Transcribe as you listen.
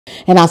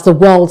And as the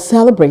world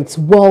celebrates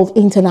World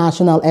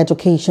International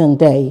Education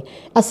Day,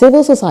 a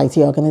civil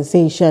society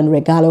organization,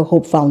 Regalo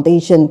Hope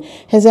Foundation,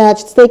 has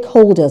urged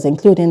stakeholders,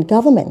 including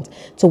government,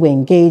 to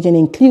engage in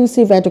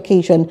inclusive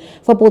education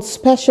for both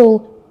special,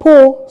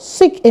 poor,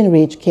 sick and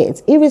rich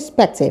kids,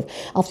 irrespective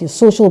of their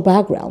social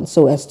background,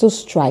 so as to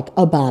strike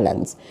a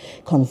balance.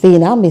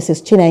 Convener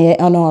Mrs. Chinenye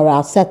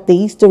Honora said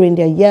this during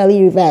their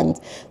yearly event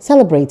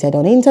celebrated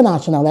on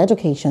International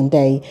Education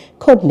Day,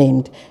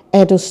 codenamed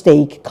Edu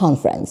Stake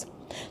Conference.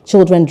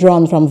 Children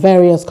drawn from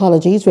various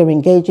colleges were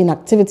engaged in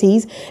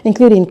activities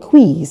including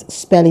quiz,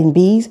 spelling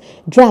bees,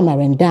 drama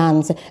and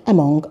dance,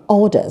 among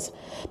others.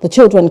 The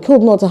children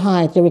could not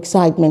hide their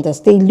excitement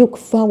as they look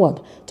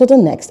forward to the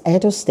next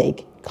Edu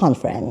Stake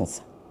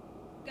Conference.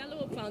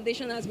 Regalo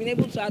Foundation has been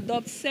able to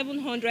adopt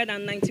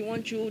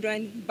 791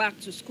 children back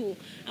to school,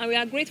 and we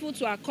are grateful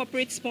to our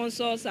corporate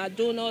sponsors, our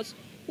donors,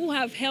 who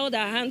have held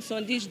our hands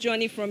on this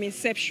journey from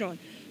inception.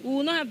 We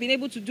would not have been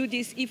able to do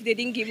this if they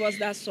didn't give us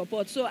that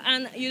support. So,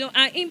 and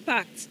our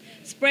impact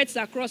spreads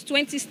across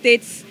 20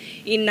 states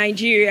in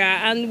Nigeria,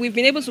 and we've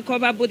been able to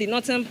cover both the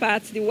northern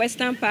parts, the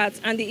western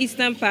parts, and the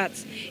eastern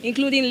parts,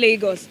 including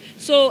Lagos.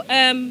 So,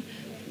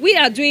 we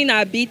are doing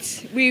our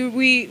bit.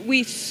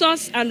 We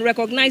source and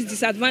recognize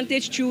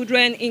disadvantaged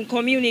children in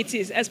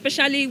communities,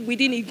 especially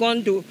within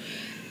Igondo.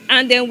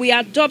 And then we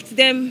adopt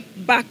them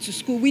back to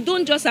school. We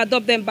don't just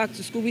adopt them back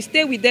to school. We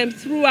stay with them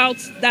throughout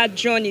that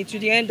journey to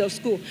the end of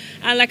school.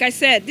 And like I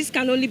said, this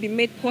can only be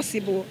made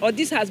possible, or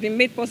this has been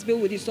made possible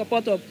with the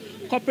support of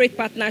corporate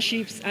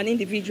partnerships and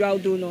individual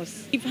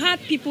donors. We've had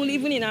people,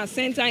 even in our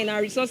center, in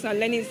our resource and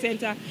learning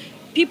center,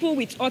 people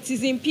with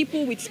autism,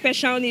 people with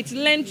special needs,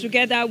 learn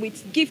together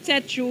with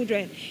gifted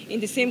children in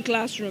the same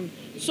classroom.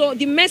 So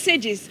the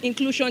message is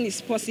inclusion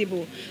is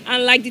possible.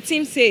 And like the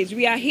team says,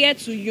 we are here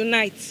to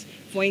unite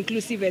for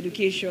inclusive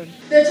education.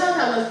 They thought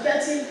I was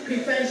getting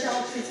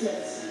preferential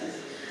treatment.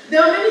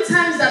 There were many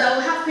times that I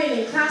would have pain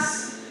in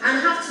class and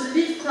have to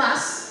leave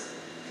class,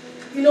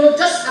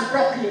 just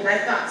abruptly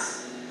like that.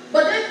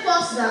 But they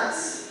thought that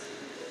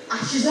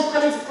she's not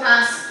coming to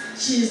class,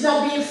 she's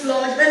not being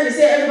flushed. When they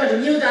say everybody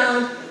kneel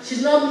down,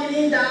 she's not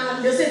kneeling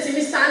down. They'll say to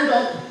me, stand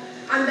up.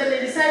 And then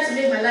they decide to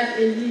make my life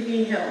a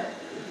living hell.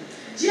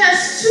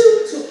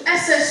 GS2 to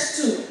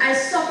SS2, I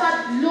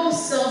suffered low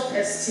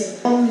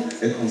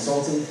self-esteem. A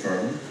consulting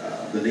firm,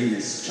 the name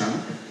is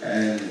Champ,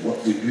 and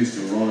what we do is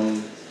to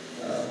run,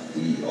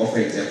 we offer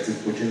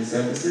executive coaching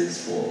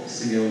services for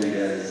senior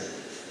leaders.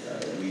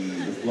 We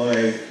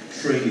deploy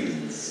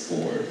trainings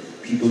for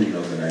people in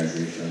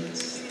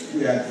organizations.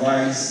 We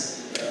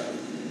advise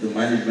the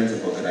management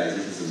of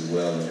organizations as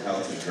well on how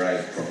to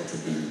drive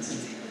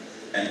profitability.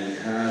 And we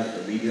have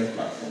a media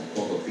platform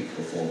called the Peak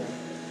Performer.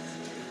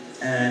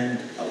 And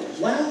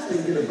while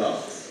thinking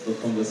about the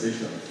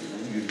conversation,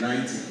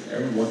 uniting,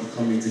 everybody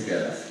coming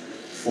together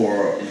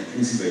for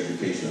inclusive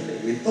education,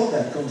 a thought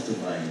that comes to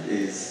mind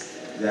is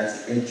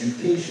that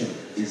education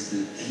is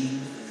the key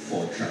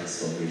for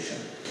transformation.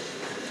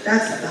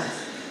 That's that.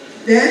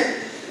 Then,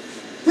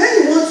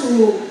 when you want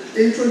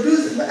to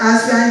introduce,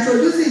 as we are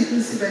introducing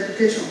inclusive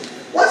education,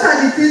 what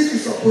are the things we're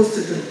supposed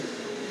to do?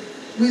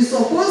 We're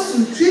supposed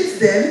to treat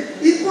them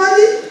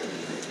equally,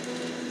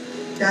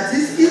 that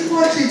is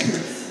equal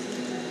treatment.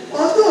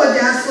 Although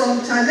there are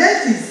some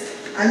challenges,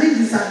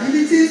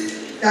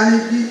 disabilities that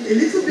may be a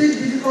little bit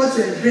difficult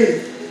to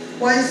embrace,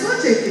 but in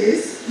such a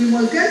case, we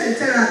must get a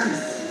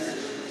therapist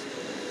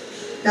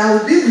that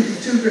will be with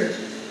the children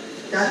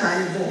that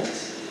are involved.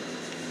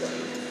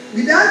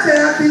 Without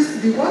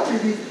therapists, the work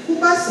will be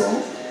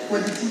cumbersome for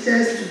the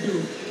teachers to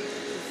do.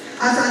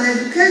 As an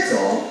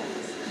educator,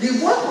 the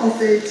work of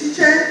a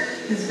teacher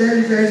is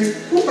very, very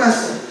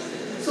cumbersome.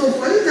 So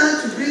for you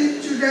now to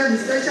bring children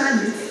with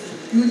special needs,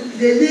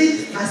 they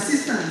need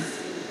assistance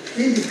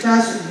in the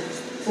classroom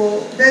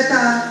for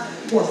better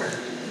work.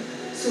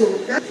 So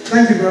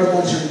thank you very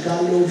much,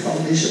 Regalo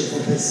Foundation, for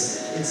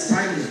this. It's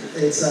timely.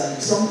 It's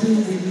something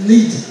we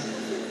need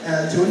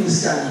to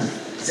understand.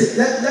 See,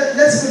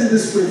 let's put it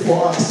this way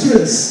for our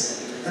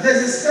students.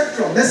 There's a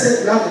spectrum. Let's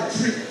say we have a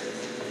tree.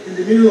 In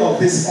the middle of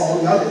this hall,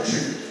 we have a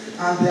tree.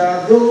 And there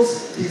are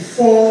those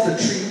before the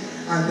tree,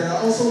 and there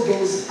are also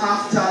those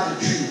after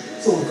the tree.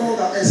 So we call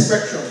that a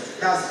spectrum.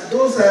 That's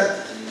those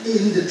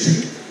in the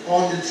tree,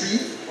 on the tree,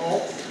 or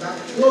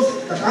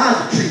those that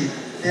are the tree.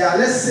 They are,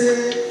 let's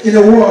say, in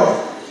a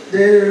word,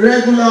 the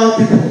regular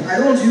people. I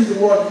don't use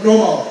the word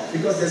normal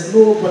because there's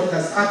nobody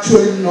that's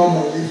actually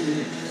normal if you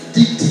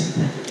dig deep.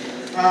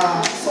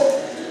 So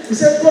we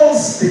said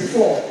those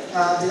before,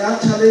 they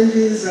have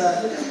challenges,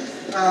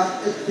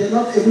 they're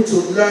not able to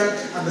learn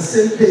at the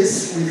same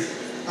pace with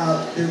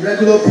the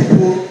regular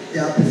people they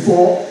are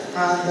before,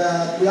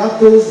 and we have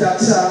those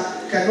that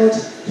cannot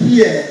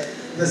hear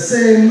the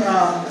same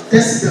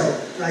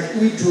decibel like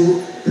we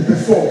do the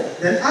before.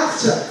 Then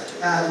after,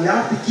 we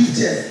have the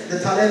gifted, the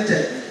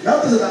talented. We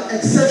have those that are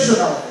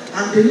exceptional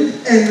and they need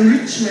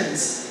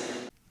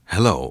enrichments.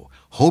 Hello,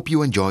 Hope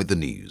you enjoyed the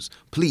news.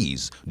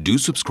 Please do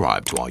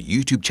subscribe to our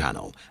YouTube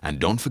channel and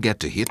don't forget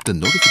to hit the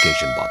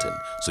notification button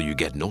so you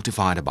get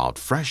notified about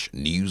fresh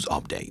news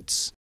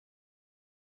updates.